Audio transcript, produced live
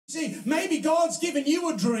See, maybe God's given you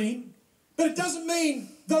a dream, but it doesn't mean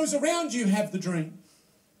those around you have the dream.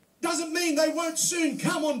 Doesn't mean they won't soon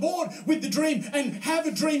come on board with the dream and have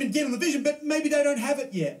a dream and get on the vision, but maybe they don't have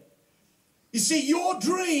it yet. You see, your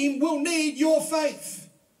dream will need your faith.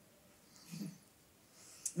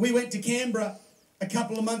 We went to Canberra a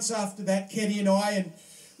couple of months after that, Kenny and I, and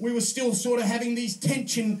we were still sort of having these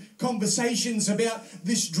tension conversations about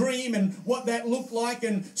this dream and what that looked like.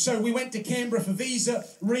 And so we went to Canberra for visa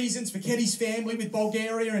reasons for Kenny's family with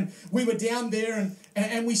Bulgaria. And we were down there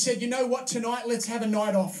and we said, you know what, tonight let's have a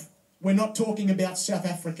night off. We're not talking about South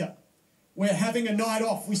Africa. We're having a night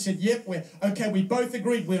off. We said, yep, we're okay. We both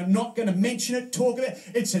agreed we're not going to mention it, talk about it.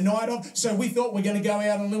 It's a night off. So we thought we're going to go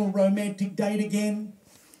out on a little romantic date again.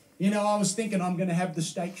 You know, I was thinking I'm going to have the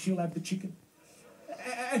steak, she'll have the chicken.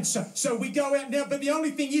 And so we go out now, but the only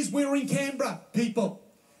thing is we're in Canberra, people.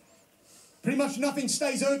 Pretty much nothing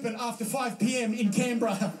stays open after 5 p.m. in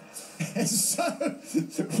Canberra. And so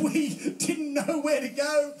we didn't know where to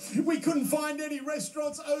go. We couldn't find any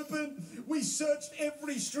restaurants open. We searched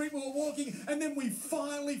every street we were walking, and then we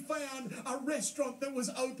finally found a restaurant that was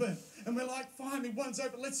open. And we're like, finally, one's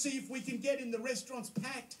open. Let's see if we can get in. The restaurant's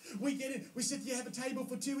packed. We get in. We said, do you have a table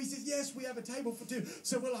for two? He says, yes, we have a table for two.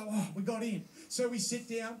 So we're like, oh, we got in. So we sit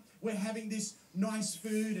down. We're having this nice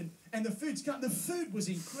food, and the food's come. The food was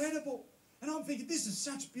incredible. And I'm thinking, this is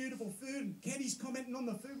such beautiful food. And Kenny's commenting on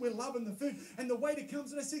the food. We're loving the food. And the waiter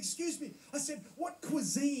comes and I said, excuse me. I said, what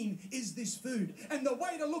cuisine is this food? And the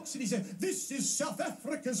waiter looks and he said, this is South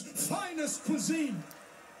Africa's finest cuisine.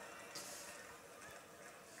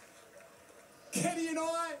 Kenny and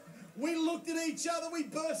I, we looked at each other. We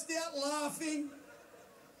burst out laughing.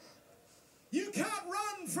 You can't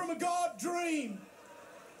run from a God dream.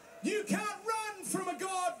 You can't run from a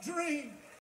God dream.